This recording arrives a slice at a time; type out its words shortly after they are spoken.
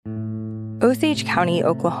Osage County,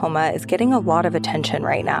 Oklahoma is getting a lot of attention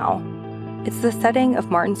right now. It's the setting of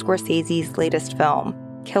Martin Scorsese's latest film,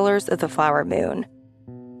 Killers of the Flower Moon.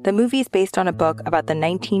 The movie's based on a book about the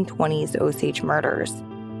 1920s Osage murders,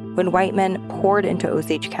 when white men poured into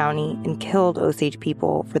Osage County and killed Osage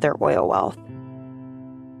people for their oil wealth.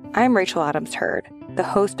 I'm Rachel Adams Heard, the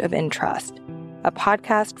host of In Trust, a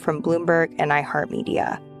podcast from Bloomberg and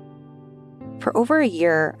iHeartMedia. For over a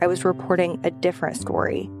year, I was reporting a different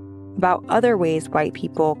story about other ways white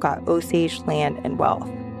people got Osage land and wealth,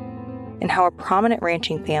 and how a prominent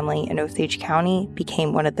ranching family in Osage County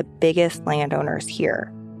became one of the biggest landowners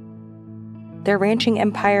here. Their ranching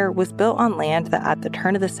empire was built on land that at the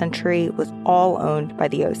turn of the century was all owned by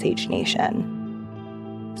the Osage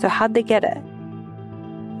Nation. So how'd they get it?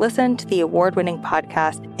 Listen to the award-winning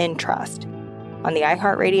podcast In Trust on the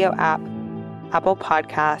iHeartRadio app, Apple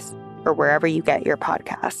Podcasts, or wherever you get your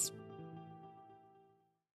podcasts.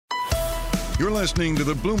 You're listening to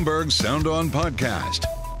the Bloomberg Sound On podcast.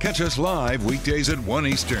 Catch us live weekdays at 1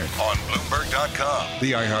 Eastern on Bloomberg.com,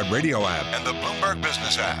 the iHeartRadio app, and the Bloomberg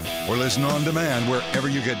Business app. Or listen on demand wherever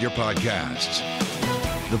you get your podcasts.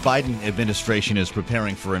 The Biden administration is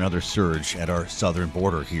preparing for another surge at our southern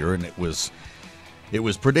border here, and it was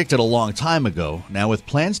predicted a long time ago. Now, with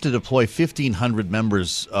plans to deploy 1,500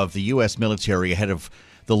 members of the U.S. military ahead of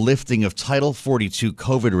the lifting of Title 42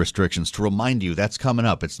 COVID restrictions. To remind you, that's coming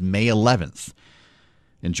up. It's May 11th.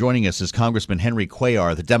 And joining us is Congressman Henry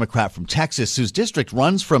Cuellar, the Democrat from Texas, whose district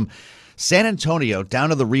runs from San Antonio down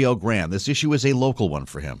to the Rio Grande. This issue is a local one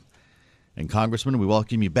for him. And Congressman, we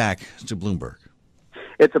welcome you back to Bloomberg.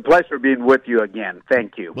 It's a pleasure being with you again.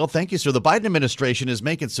 Thank you. Well, thank you, sir. The Biden administration is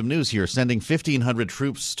making some news here, sending 1,500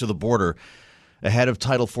 troops to the border ahead of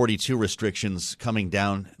Title 42 restrictions coming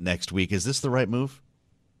down next week. Is this the right move?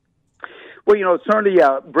 Well, certainly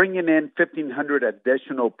bringing in 1,500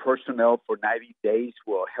 additional personnel for 90 days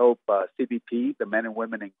will help CBP, the men and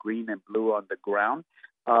women in green and blue on the ground.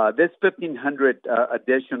 This 1,500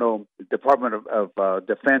 additional Department of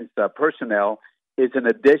Defense personnel is in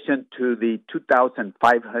addition to the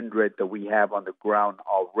 2,500 that we have on the ground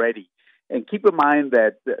already. And keep in mind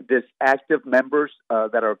that this active members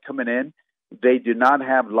that are coming in, they do not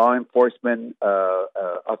have law enforcement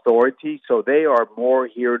authority, so they are more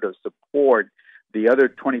here to support the other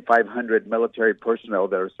 2,500 military personnel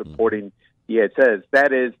that are supporting DHS.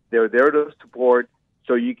 That is, they're there to support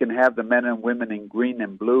so you can have the men and women in green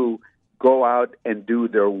and blue go out and do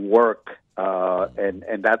their work,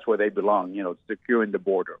 and that's where they belong, securing the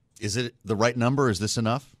border. Is it the right number? Is this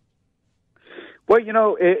enough? Well,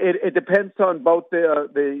 it depends on both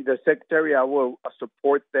the secretary. I will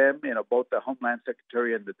support them, both the Homeland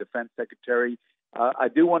Secretary and the Defense Secretary. I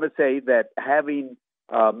do want to say that having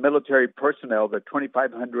military personnel, the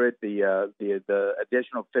 2,500, the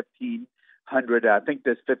additional 1,500, I think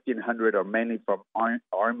this 1,500 are mainly from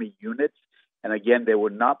Army units. And again, they will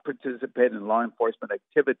not participate in law enforcement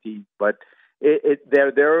activities, but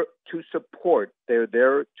they're there to support. They're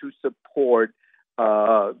there to support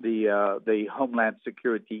the Homeland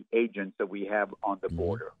Security agents that we have on the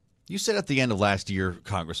border. You said at the end of last year,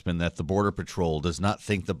 Congressman, that the Border Patrol does not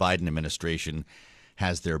think the Biden administration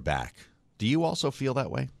has their back. Do you also feel that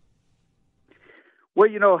way? Well,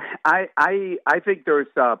 I think there's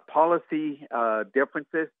policy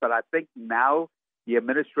differences, but I think now the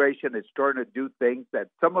administration is starting to do things that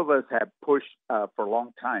some of us have pushed for a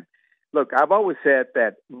long time. Look, I've always said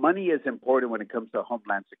that money is important when it comes to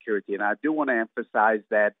Homeland Security, and I do want to emphasize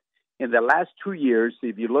that in the last 2 years,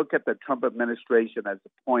 if you look at the Trump administration as a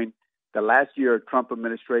point, the last year of Trump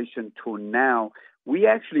administration to now, we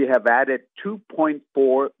actually have added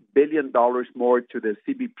 $2.4 billion more to the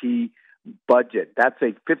CBP budget. That's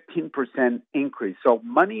a 15% increase. So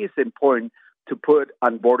money is important to put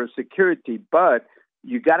on border security, but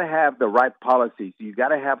you got to have the right policies. You got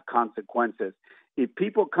to have consequences. If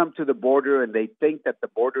people come to the border and they think that the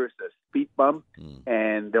border is a speed bump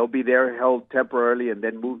and they'll be there held temporarily and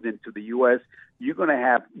then moved into the U.S., you're going to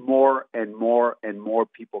have more and more and more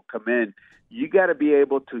people come in. You got to be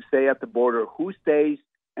able to say at the border who stays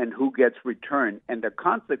and who gets returned. And the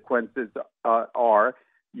consequences are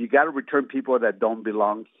you got to return people that don't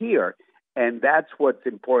belong here. And that's what's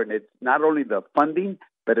important. It's not only the funding,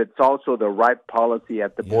 but it's also the right policy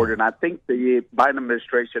at the border. And I think the Biden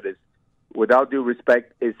administration is, without due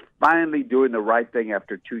respect, is finally doing the right thing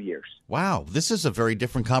after 2 years. Wow. This is a very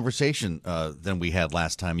different conversation than we had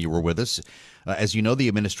last time you were with us. As you know, the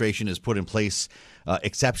administration has put in place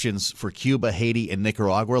exceptions for Cuba, Haiti, and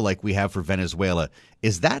Nicaragua like we have for Venezuela.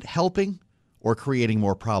 Is that helping or creating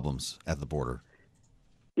more problems at the border?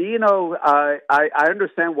 I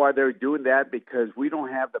understand why they're doing that, because we don't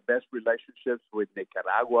have the best relationships with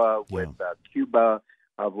Nicaragua, with Cuba,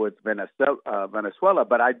 with Venezuela.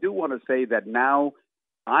 But I do want to say that now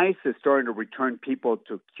ICE is starting to return people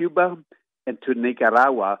to Cuba and to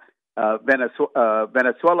Nicaragua.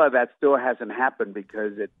 Venezuela, that still hasn't happened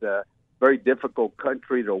because it's a very difficult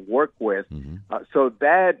country to work with. So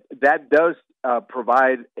that does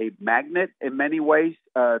provide a magnet in many ways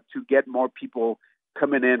to get more people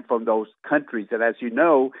coming in from those countries. And as you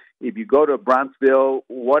know, if you go to Brownsville,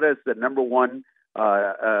 what is the number one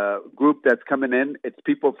group that's coming in? It's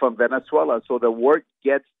people from Venezuela. So the word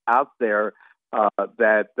gets out there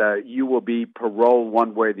that you will be paroled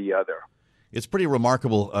one way or the other. It's pretty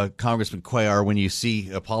remarkable, Congressman Cuellar, when you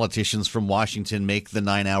see politicians from Washington make the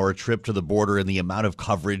 9-hour trip to the border and the amount of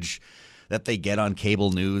coverage that they get on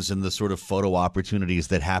cable news and the sort of photo opportunities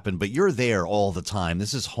that happen. But you're there all the time.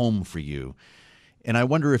 This is home for you. And I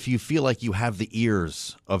wonder if you feel like you have the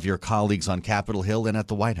ears of your colleagues on Capitol Hill and at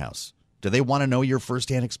the White House. Do they want to know your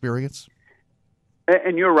firsthand experience?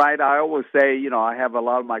 And you're right. I always say, I have a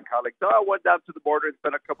lot of my colleagues, I went down to the border and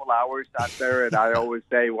spent a couple hours out there. And I always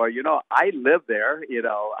say, well, I live there.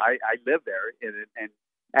 I live there. And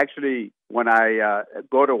actually, when I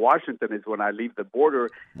go to Washington is when I leave the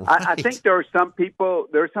border. Right. I think there are some people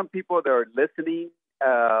that are listening.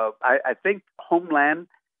 I think Homeland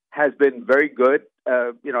has been very good.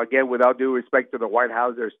 Again, without due respect to the White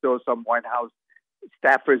House, there's still some White House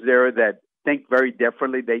staffers there that think very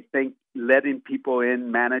differently. They think letting people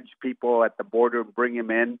in, manage people at the border, bring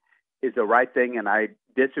them in is the right thing. And I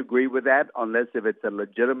disagree with that unless if it's a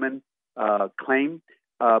legitimate claim.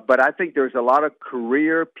 But I think there's a lot of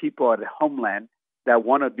career people at Homeland that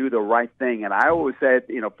want to do the right thing. And I always said,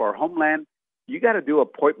 for Homeland, you got to do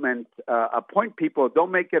appointment people.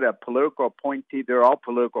 Don't make it a political appointee. They're all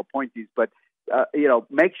political appointees, but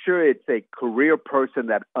make sure it's a career person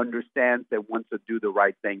that understands, that wants to do the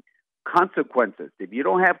right thing. Consequences. If you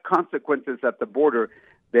don't have consequences at the border,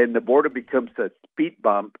 then the border becomes a speed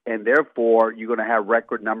bump, and therefore you're going to have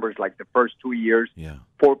record numbers like the first 2 years,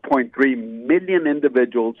 4.3 million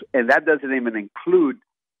individuals, and that doesn't even include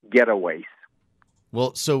getaways.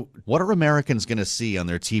 Well, so what are Americans going to see on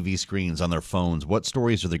their TV screens, on their phones? What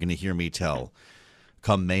stories are they going to hear me tell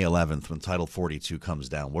come May 11th when Title 42 comes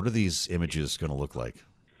down? What are these images going to look like?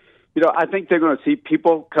 I think they're going to see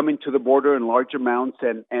people coming to the border in large amounts.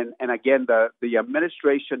 And again, the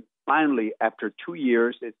administration finally, after 2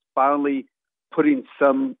 years, is finally putting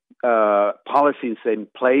some policies in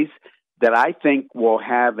place that I think will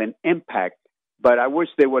have an impact. But I wish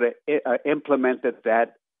they would have implemented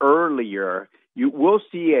that earlier. You will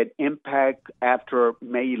see an impact after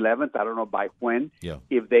May 11th. I don't know by when,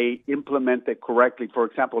 if they implement it correctly. For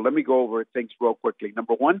example, let me go over things real quickly.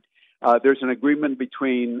 Number one, there's an agreement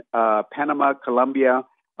between Panama, Colombia,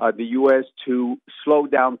 the U.S. to slow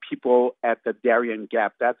down people at the Darien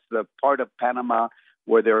Gap. That's the part of Panama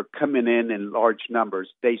where they're coming in large numbers.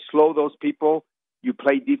 They slow those people. You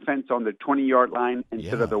play defense on the 20-yard line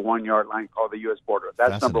instead of the 1-yard line called the U.S. border.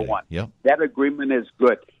 That's number one. Yep. That agreement is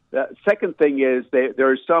good. The second thing is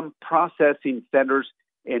there are some processing centers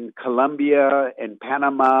in Colombia and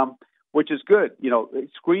Panama, which is good.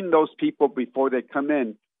 Screen those people before they come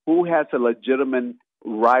in. Who has a legitimate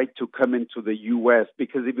right to come into the U.S.?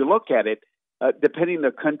 Because if you look at it, depending on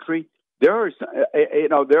the country, there's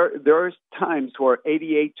times where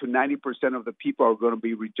 88 to 90% of the people are going to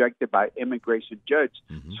be rejected by immigration judge.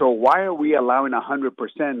 Mm-hmm. So why are we allowing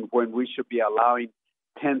 100% when we should be allowing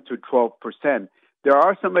 10 to 12%? There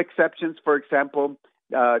are some exceptions. For example,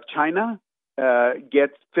 China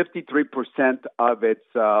gets 53% of its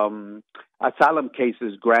asylum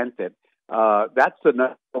cases granted. That's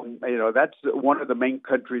one of the main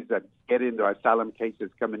countries that get into asylum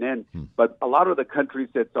cases coming in. But a lot of the countries,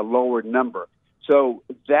 it's a lower number. So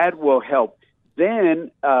that will help.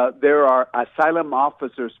 Then there are asylum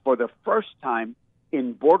officers for the first time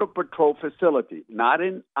in Border Patrol facilities, not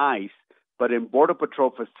in ICE, but in Border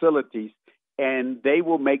Patrol facilities, and they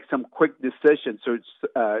will make some quick decisions. So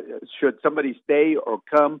should somebody stay or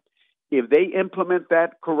come? If they implement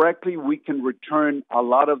that correctly, we can return a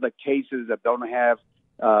lot of the cases that don't have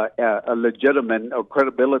a legitimate or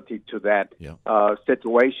credibility to that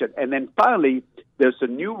situation. And then finally, there's a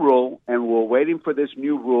new rule, and we're waiting for this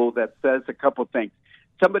new rule that says a couple things.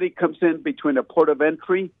 Somebody comes in between a port of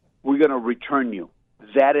entry, we're going to return you.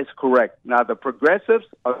 That is correct. Now, the progressives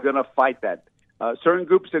are going to fight that. Certain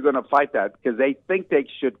groups are going to fight that because they think they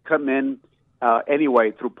should come in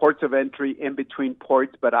anyway through ports of entry, in between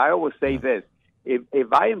ports. But I always say this: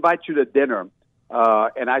 if I invite you to dinner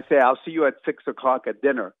and I say I'll see you at 6 o'clock at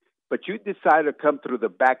dinner, but you decide to come through the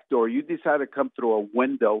back door, you decide to come through a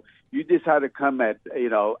window, you decide to come at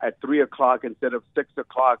 3 o'clock instead of 6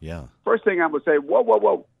 o'clock. Yeah. First thing I'm going to say,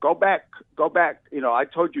 whoa, go back. I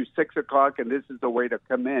told you 6 o'clock, and this is the way to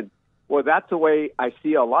come in. Well, that's the way I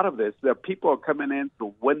see a lot of this. The people are coming in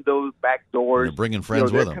through windows, back doors. They're bringing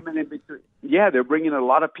friends with them. Coming in between. Yeah, they're bringing a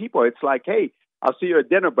lot of people. It's like, hey, I'll see you at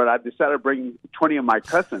dinner, but I decided to bring 20 of my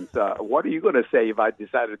cousins. What are you going to say if I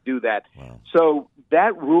decide to do that? Wow. So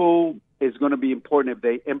that rule is going to be important if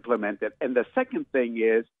they implement it. And the second thing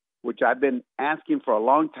is, which I've been asking for a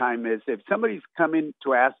long time, is if somebody's coming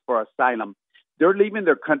to ask for asylum, they're leaving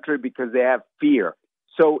their country because they have fear.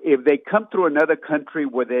 So if they come through another country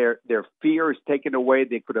where their fear is taken away,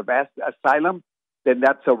 they could have asked asylum, then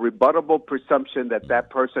that's a rebuttable presumption that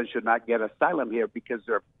person should not get asylum here because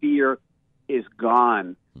their fear is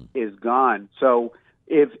gone. So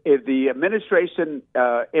if the administration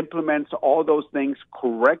implements all those things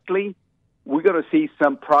correctly, we're going to see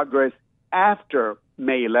some progress after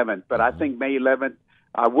May 11th. But I think May 11th,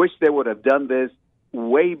 I wish they would have done this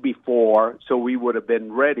way before so we would have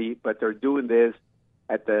been ready, but they're doing this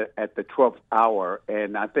at the 12th hour.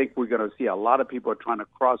 And I think we're going to see a lot of people trying to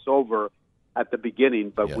cross over at the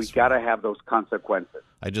beginning, but we got to have those consequences.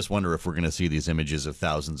 I just wonder if we're going to see these images of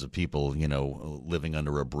thousands of people, living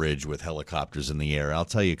under a bridge with helicopters in the air. I'll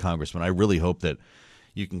tell you, Congressman, I really hope that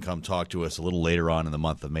you can come talk to us a little later on in the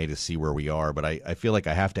month of May to see where we are. But I feel like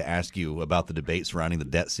I have to ask you about the debate surrounding the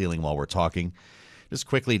debt ceiling while we're talking. Just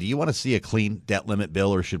quickly, do you want to see a clean debt limit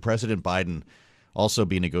bill, or should President Biden also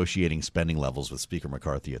be negotiating spending levels with Speaker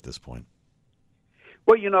McCarthy at this point?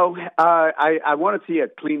 Well, I want to see a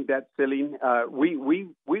clean debt ceiling.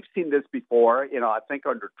 We've seen this before. I think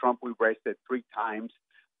under Trump we raised it 3 times.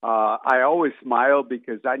 I always smile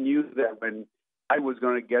because I knew that when I was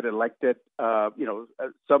going to get elected,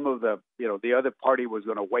 some of the other party was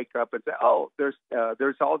going to wake up and say, "Oh,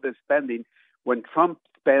 there's all this spending." When Trump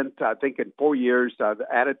spent, I think in 4 years,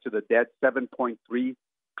 added to the debt $7.3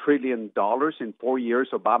 trillion in 4 years.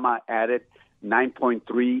 Obama added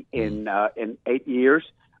 9.3 in 8 years.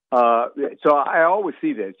 So I always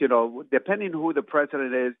see this, depending who the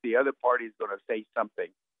president is, the other party is going to say something.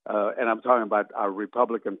 And I'm talking about our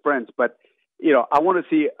Republican friends. But, I want to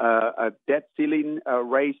see a debt ceiling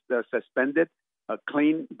raised, suspended,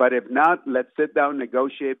 clean. But if not, let's sit down and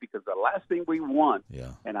negotiate, because the last thing we want,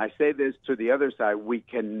 and I say this to the other side, we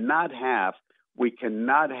cannot have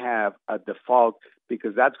a default,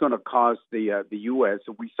 because that's going to cost the U.S.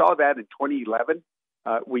 We saw that in 2011.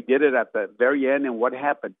 We did it at the very end, and what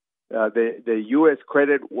happened? The U.S.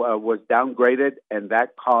 credit was downgraded, and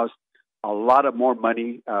that cost a lot of more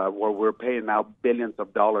money, where we're paying now billions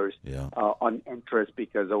of dollars on interest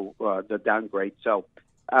because of the downgrade. So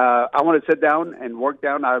I want to sit down and work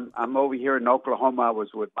down. I'm over here in Oklahoma. I was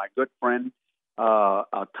with my good friend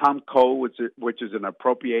Tom Cole, which is an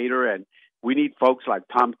appropriator, and we need folks like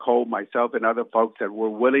Tom Cole, myself, and other folks that were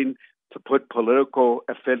willing to put political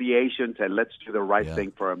affiliations and let's do the right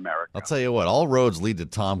thing for America. I'll tell you what, all roads lead to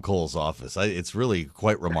Tom Cole's office. It's really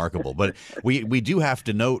quite remarkable. But we do have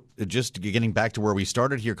to note, just getting back to where we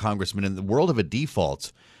started here, Congressman, in the world of a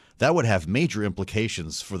default, that would have major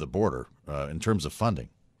implications for the border in terms of funding.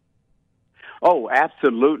 Oh,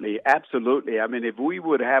 absolutely. Absolutely. I mean, if we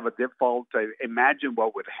would have a default, imagine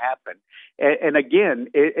what would happen. And again,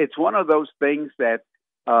 it's one of those things that,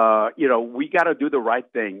 we got to do the right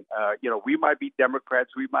thing. We might be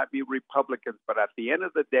Democrats, we might be Republicans, but at the end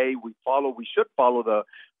of the day, we should follow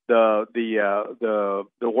the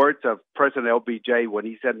words of President LBJ when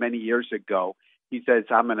he said many years ago. He says,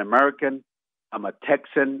 "I'm an American, I'm a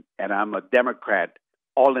Texan, and I'm a Democrat."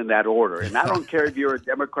 All in that order. And I don't care if you're a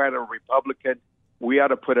Democrat or Republican, we ought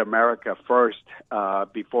to put America first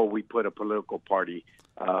before we put a political party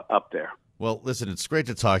up there. Well, listen, it's great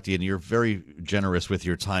to talk to you, and you're very generous with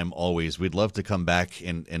your time always. We'd love to come back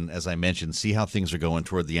and, as I mentioned, see how things are going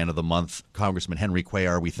toward the end of the month. Congressman Henry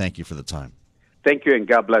Cuellar, we thank you for the time. Thank you, and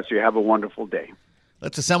God bless you. Have a wonderful day.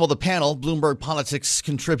 Let's assemble the panel. Bloomberg Politics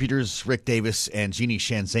contributors Rick Davis and Jeannie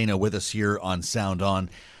Shanzano with us here on Sound On.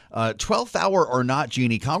 12th hour or not,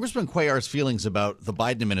 Jeannie, Congressman Cuellar's feelings about the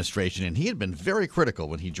Biden administration, and he had been very critical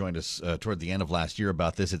when he joined us toward the end of last year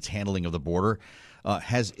about its handling of the border,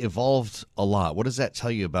 has evolved a lot. What does that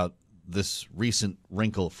tell you about this recent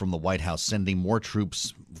wrinkle from the White House, sending more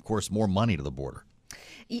troops, of course, more money to the border?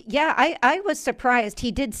 Yeah, I was surprised. He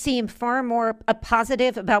did seem far more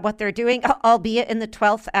positive about what they're doing, albeit in the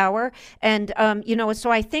 12th hour. And,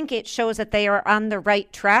 so I think it shows that they are on the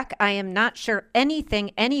right track. I am not sure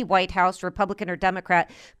anything any White House, Republican or Democrat,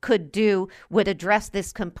 could do would address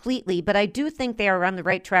this completely. But I do think they are on the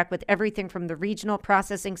right track with everything from the regional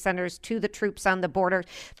processing centers to the troops on the border.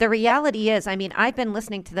 The reality is, I've been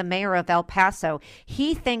listening to the mayor of El Paso.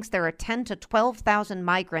 He thinks there are 10 to 12,000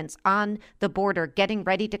 migrants on the border getting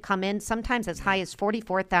ready to come in, sometimes as high as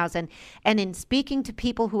 44,000. And in speaking to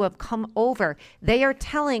people who have come over, they are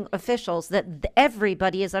telling officials that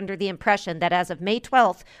everybody is under the impression that as of May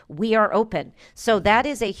 12th, we are open. So that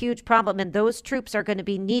is a huge problem, and those troops are going to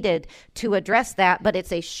be needed to address that, but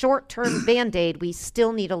it's a short-term Band-Aid. We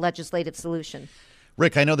still need a legislative solution.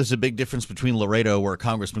 Rick, I know there's a big difference between Laredo, where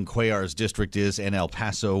Congressman Cuellar's district is, and El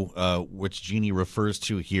Paso, which Jeannie refers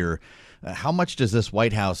to here. How much does this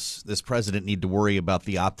White House, this president, need to worry about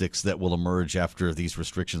the optics that will emerge after these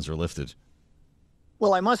restrictions are lifted?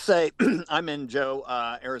 Well, I must say, I'm in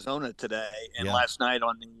Arizona today, and last night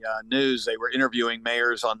on the news, they were interviewing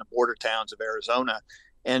mayors on the border towns of Arizona,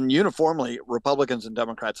 and uniformly, Republicans and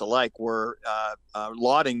Democrats alike were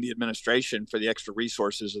lauding the administration for the extra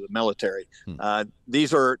resources of the military.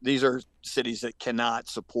 These are cities that cannot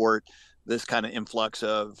support this kind of influx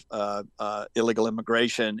of illegal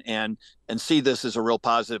immigration and see this as a real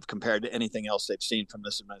positive compared to anything else they've seen from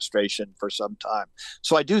this administration for some time.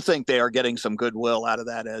 So I do think they are getting some goodwill out of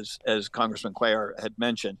that, as Congressman Cuellar had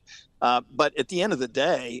mentioned. But at the end of the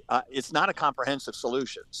day, it's not a comprehensive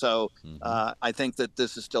solution. So I think that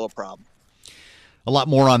this is still a problem. A lot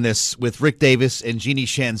more on this with Rick Davis and Jeannie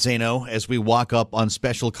Sheehan Zaino as we walk up on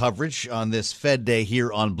special coverage on this Fed Day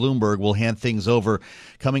here on Bloomberg. We'll hand things over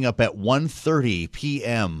coming up at 1:30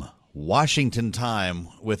 p.m. Washington time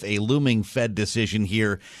with a looming Fed decision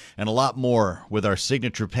here and a lot more with our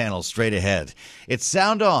signature panel straight ahead. It's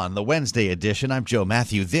Sound On, the Wednesday edition. I'm Joe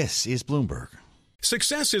Matthew. This is Bloomberg.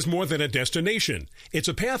 Success is more than a destination. It's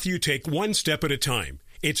a path you take one step at a time.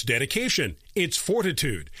 It's dedication, it's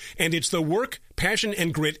fortitude, and it's the work, passion,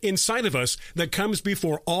 and grit inside of us that comes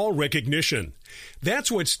before all recognition.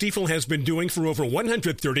 That's what Stifel has been doing for over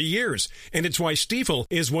 130 years, and it's why Stifel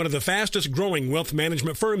is one of the fastest growing wealth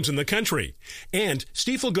management firms in the country. And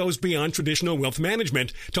Stifel goes beyond traditional wealth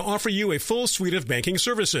management to offer you a full suite of banking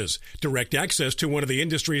services, direct access to one of the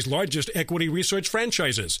industry's largest equity research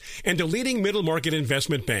franchises, and a leading middle market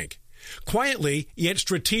investment bank. Quietly, yet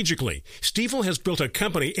strategically, Stifel has built a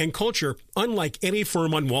company and culture unlike any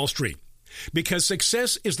firm on Wall Street. Because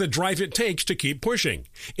success is the drive it takes to keep pushing.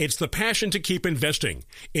 It's the passion to keep investing.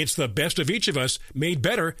 It's the best of each of us made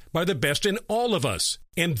better by the best in all of us.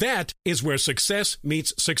 And that is where success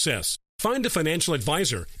meets success. Find a financial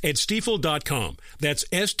advisor at Stifel.com. That's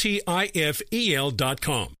Stifel.com.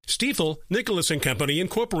 Stifel, Nicholas & Company,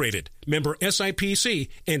 Incorporated. Member SIPC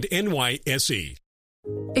and NYSE.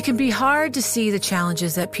 It can be hard to see the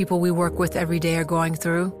challenges that people we work with every day are going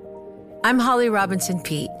through. I'm Holly Robinson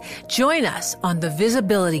Peete. Join us on The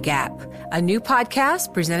Visibility Gap, a new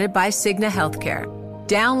podcast presented by Cigna Healthcare.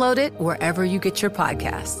 Download it wherever you get your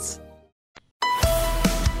podcasts.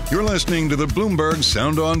 You're listening to the Bloomberg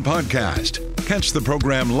Sound On podcast. Catch the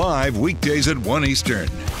program live weekdays at 1 Eastern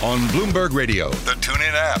on Bloomberg Radio, the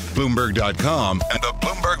TuneIn app, Bloomberg.com, and the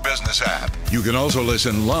Bloomberg Business app. You can also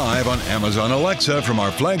listen live on Amazon Alexa from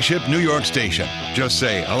our flagship New York station. Just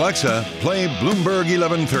say, Alexa, play Bloomberg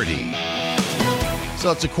 1130.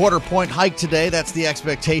 So it's a quarter-point hike today. That's the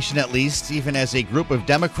expectation, at least, even as a group of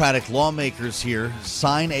Democratic lawmakers here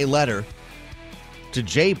sign a letter to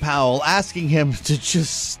Jay Powell asking him to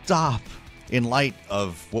just stop in light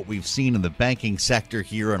of what we've seen in the banking sector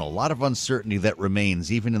here and a lot of uncertainty that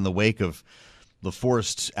remains, even in the wake of the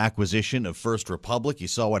forced acquisition of First Republic. You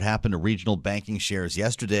saw what happened to regional banking shares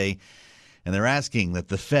yesterday, and they're asking that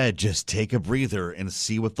the Fed just take a breather and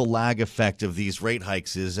see what the lag effect of these rate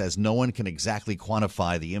hikes is, as no one can exactly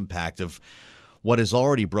quantify the impact of what is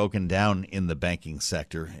already broken down in the banking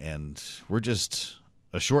sector. And we're just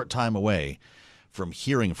a short time away from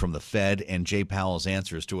hearing from the Fed and Jay Powell's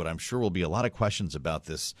answers to it. I'm sure will be a lot of questions about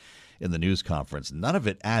this in the news conference. None of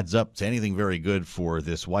it adds up to anything very good for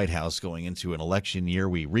this White House going into an election year.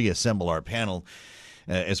 We reassemble our panel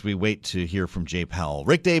as we wait to hear from Jay Powell.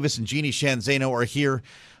 Rick Davis and Jeannie Sheehan Zaino are here.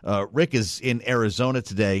 Rick is in Arizona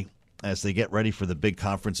today as they get ready for the big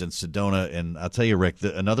conference in Sedona. And I'll tell you, Rick,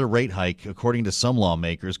 another rate hike, according to some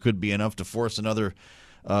lawmakers, could be enough to force another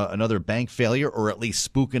bank failure, or at least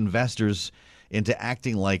spook investors into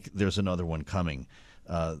acting like there's another one coming.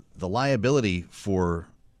 The liability for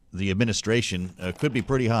the administration could be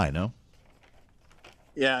pretty high, no?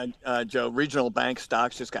 Yeah, Joe, regional bank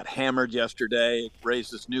stocks just got hammered yesterday. It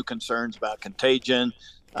raises new concerns about contagion.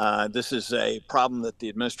 This is a problem that the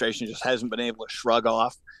administration just hasn't been able to shrug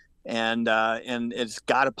off, and it's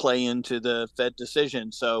got to play into the Fed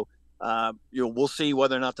decision. So we'll see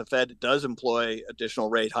whether or not the Fed does employ additional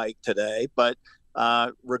rate hike today. But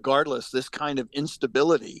regardless, this kind of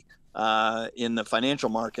instability in the financial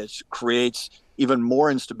markets creates even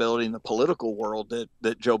more instability in the political world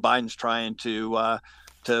that Joe Biden's trying to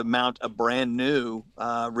mount a brand new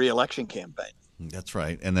reelection campaign. That's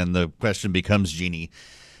right. And then the question becomes, Jeannie,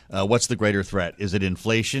 what's the greater threat? Is it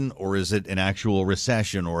inflation, or is it an actual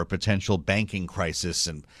recession or a potential banking crisis?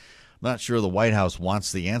 And I'm not sure the White House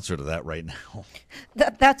wants the answer to that right now.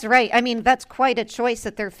 That's right. I mean, that's quite a choice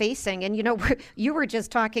that they're facing. And, you were just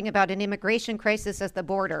talking about an immigration crisis at the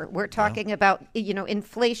border. We're talking about,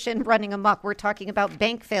 inflation running amok. We're talking about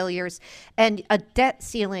bank failures and a debt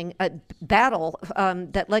ceiling, a battle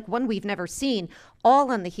that like one we've never seen,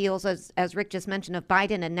 all on the heels, as Rick just mentioned, of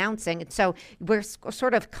Biden announcing. And so we're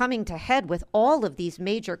sort of coming to head with all of these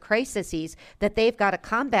major crises that they've got to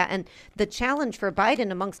combat. And the challenge for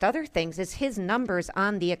Biden, amongst other things, is his numbers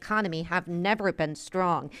on the economy have never been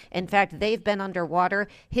strong. In fact, they've been underwater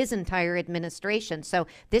his entire administration. So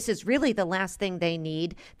this is really the last thing they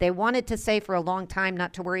need. They wanted to say for a long time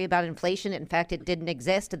not to worry about inflation. In fact, it didn't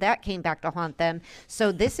exist. That came back to haunt them.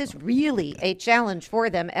 So this is really a challenge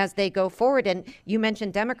for them as they go forward. And you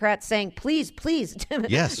mentioned Democrats saying, please,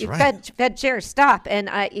 yes, right. Fed chair, stop. And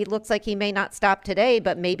it looks like he may not stop today,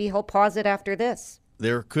 but maybe he'll pause it after this.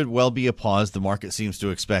 There could well be a pause. The market seems to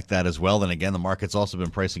expect that as well. And again, the market's also been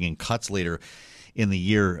pricing in cuts later in the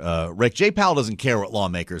year. Rick, Jay Powell doesn't care what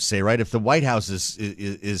lawmakers say, right? If the White House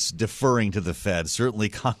is deferring to the Fed, certainly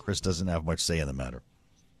Congress doesn't have much say in the matter.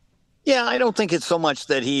 Yeah, I don't think it's so much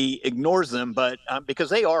that he ignores them, but because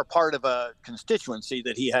they are part of a constituency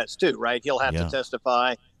that he has too, right? He'll have to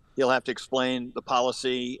testify. He'll have to explain the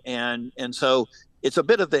policy. And so it's a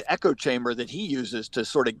bit of the echo chamber that he uses to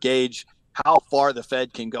sort of gauge how far the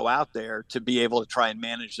Fed can go out there to be able to try and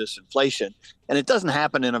manage this inflation. And it doesn't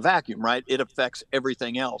happen in a vacuum, right? It affects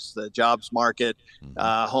everything else, the jobs market,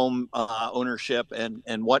 home ownership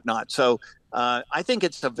and whatnot. So I think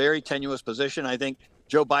it's a very tenuous position. I think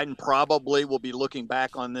Joe Biden probably will be looking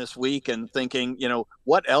back on this week and thinking,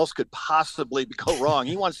 what else could possibly go wrong?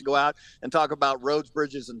 He wants to go out and talk about roads,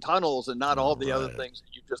 bridges, and tunnels and not all the other things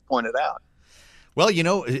that you just pointed out. Well,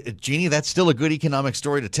 Jeannie, that's still a good economic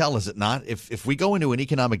story to tell, is it not? If we go into an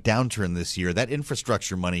economic downturn this year, that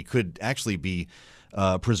infrastructure money could actually be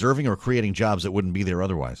preserving or creating jobs that wouldn't be there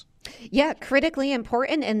otherwise. Yeah, critically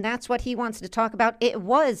important, and that's what he wants to talk about. It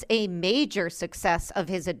was a major success of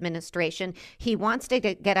his administration. He wants to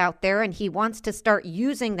get out there, and he wants to start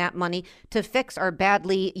using that money to fix our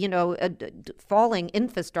badly, falling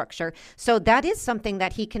infrastructure. So that is something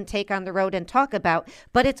that he can take on the road and talk about.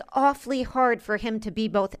 But it's awfully hard for him to be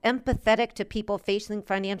both empathetic to people facing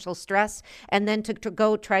financial stress and then to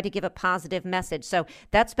go try to give a positive message. So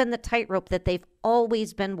that's been the tightrope that they've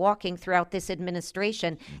always been walking throughout this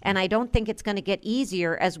administration. And I don't think it's going to get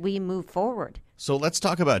easier as we move forward. So let's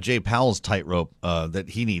talk about Jay Powell's tightrope that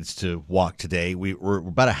he needs to walk today. We're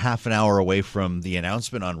about a half an hour away from the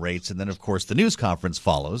announcement on rates, and then, of course, the news conference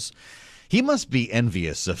follows. He must be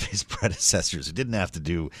envious of his predecessors who didn't have to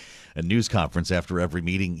do a news conference after every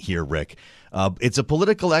meeting here, Rick. It's a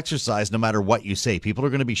political exercise no matter what you say. People are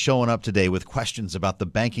going to be showing up today with questions about the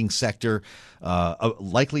banking sector,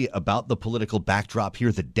 likely about the political backdrop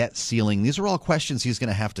here, the debt ceiling. These are all questions he's going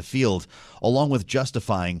to have to field, along with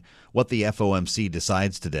justifying what the FOMC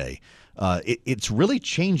decides today. It's really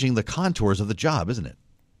changing the contours of the job, isn't it?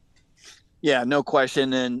 Yeah, no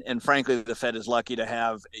question. And frankly, the Fed is lucky to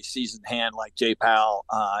have a seasoned hand like Jay Powell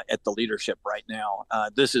at the leadership right now.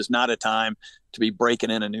 This is not a time to be breaking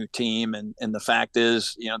in a new team. And the fact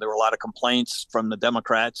is, there were a lot of complaints from the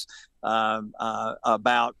Democrats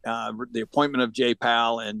about the appointment of Jay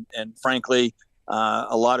Powell. And frankly,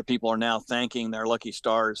 a lot of people are now thanking their lucky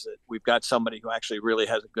stars that we've got somebody who actually really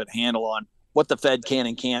has a good handle on what the Fed can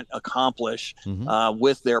and can't accomplish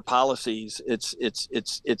with their policies.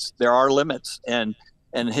 There are limits, and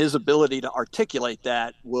his ability to articulate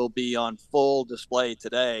that will be on full display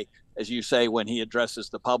today, as you say, when he addresses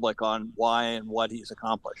the public on why and what he's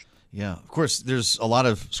accomplished. Yeah, of course, there's a lot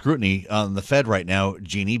of scrutiny on the Fed right now,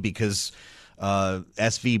 Jeannie, because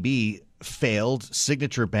SVB failed,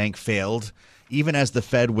 Signature Bank failed, even as the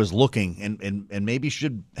Fed was looking and maybe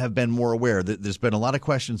should have been more aware. There's been a lot of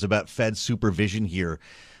questions about Fed supervision here,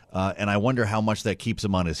 and I wonder how much that keeps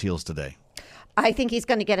him on his heels today. I think he's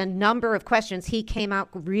going to get a number of questions. He came out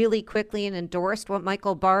really quickly and endorsed what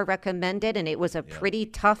Michael Barr recommended, and it was a pretty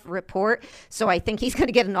tough report. So I think he's going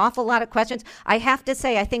to get an awful lot of questions. I have to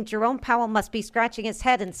say, I think Jerome Powell must be scratching his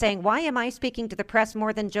head and saying, why am I speaking to the press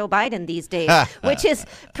more than Joe Biden these days? Which is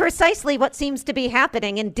precisely what seems to be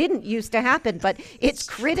happening and didn't used to happen. But it's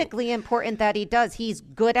critically important that he does. He's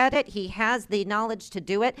good at it. He has the knowledge to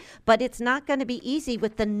do it. But it's not going to be easy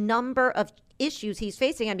with the number of issues he's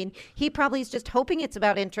facing. I mean, he probably is just hoping it's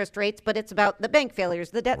about interest rates, but it's about the bank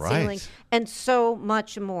failures, the debt ceiling, and so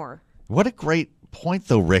much more. What a great point,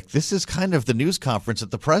 though, Rick. This is kind of the news conference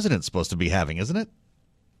that the president's supposed to be having, isn't it?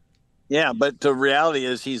 Yeah, but the reality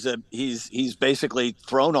is he's basically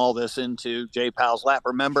thrown all this into Jay Powell's lap.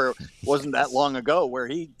 Remember, wasn't that long ago where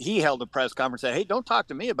he held a press conference and said, hey, don't talk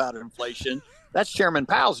to me about inflation. That's Chairman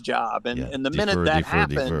Powell's job. And the minute that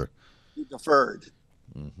happened, he deferred.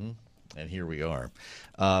 Mm-hmm. And here we are.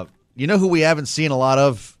 You know who we haven't seen a lot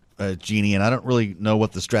of, Jeannie, and I don't really know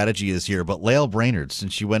what the strategy is here, but Lael Brainerd,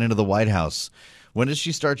 since she went into the White House, when does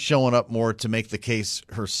she start showing up more to make the case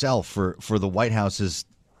herself for the White House's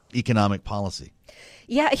economic policy?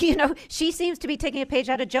 Yeah, she seems to be taking a page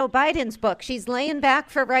out of Joe Biden's book. She's laying back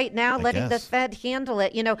for right now, letting the Fed handle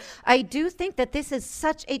it. I do think that this is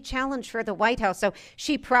such a challenge for the White House. So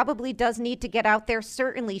she probably does need to get out there.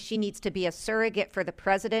 Certainly, she needs to be a surrogate for the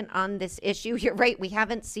president on this issue. You're right. We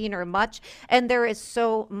haven't seen her much, and there is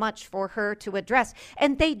so much for her to address.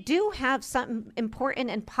 And they do have some important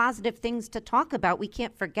and positive things to talk about. We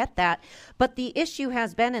can't forget that. But the issue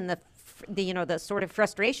has been in the sort of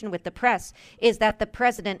frustration with the press is that the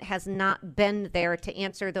president has not been there to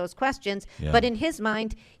answer those questions. Yeah. But in his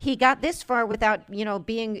mind, he got this far without,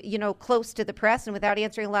 being, close to the press and without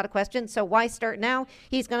answering a lot of questions. So why start now?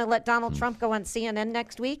 He's going to let Donald Trump go on CNN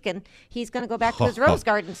next week, and he's going to go back to his Rose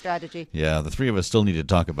Garden strategy. Yeah, the three of us still need to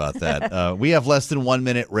talk about that. We have less than 1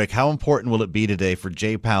 minute, Rick. How important will it be today for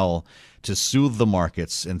Jay Powell to soothe the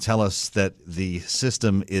markets and tell us that the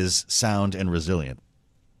system is sound and resilient?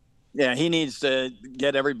 Yeah, he needs to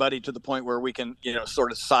get everybody to the point where we can, sort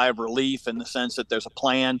of sigh of relief in the sense that there's a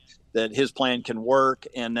plan, that his plan can work,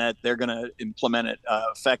 and that they're going to implement it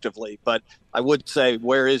effectively. But I would say,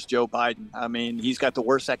 where is Joe Biden? I mean, he's got the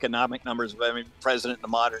worst economic numbers of any president in the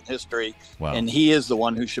modern history, and he is the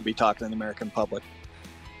one who should be talking to the American public.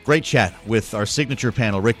 Great chat with our signature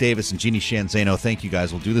panel, Rick Davis and Jeannie Sheehan Zaino. Thank you,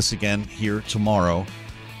 guys. We'll do this again here tomorrow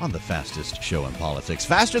on the fastest show in politics.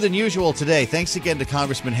 Faster than usual today. Thanks again to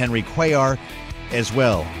Congressman Henry Cuellar as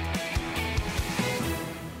well.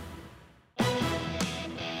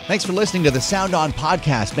 Thanks for listening to the Sound On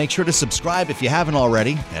podcast. Make sure to subscribe if you haven't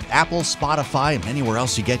already at Apple, Spotify, and anywhere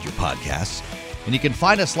else you get your podcasts. And you can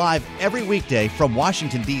find us live every weekday from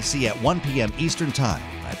Washington, D.C. at 1 p.m. Eastern Time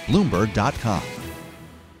at Bloomberg.com.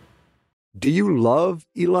 Do you love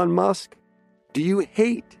Elon Musk? Do you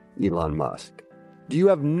hate Elon Musk? Do you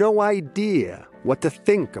have no idea what to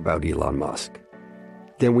think about Elon Musk?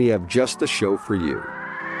 Then we have just the show for you.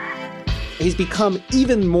 He's become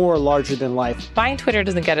even more larger than life. Buying Twitter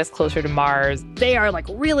doesn't get us closer to Mars. They are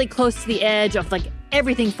really close to the edge of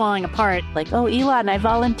everything falling apart. Oh, Elon, I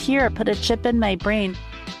volunteer. Put a chip in my brain.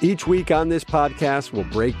 Each week on this podcast, we'll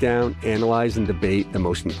break down, analyze, and debate the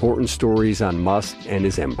most important stories on Musk and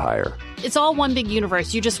his empire. It's all one big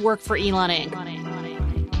universe. You just work for Elon Inc.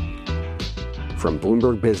 From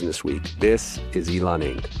Bloomberg Business Week, this is Elon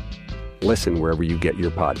Inc. Listen wherever you get your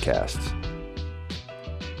podcasts.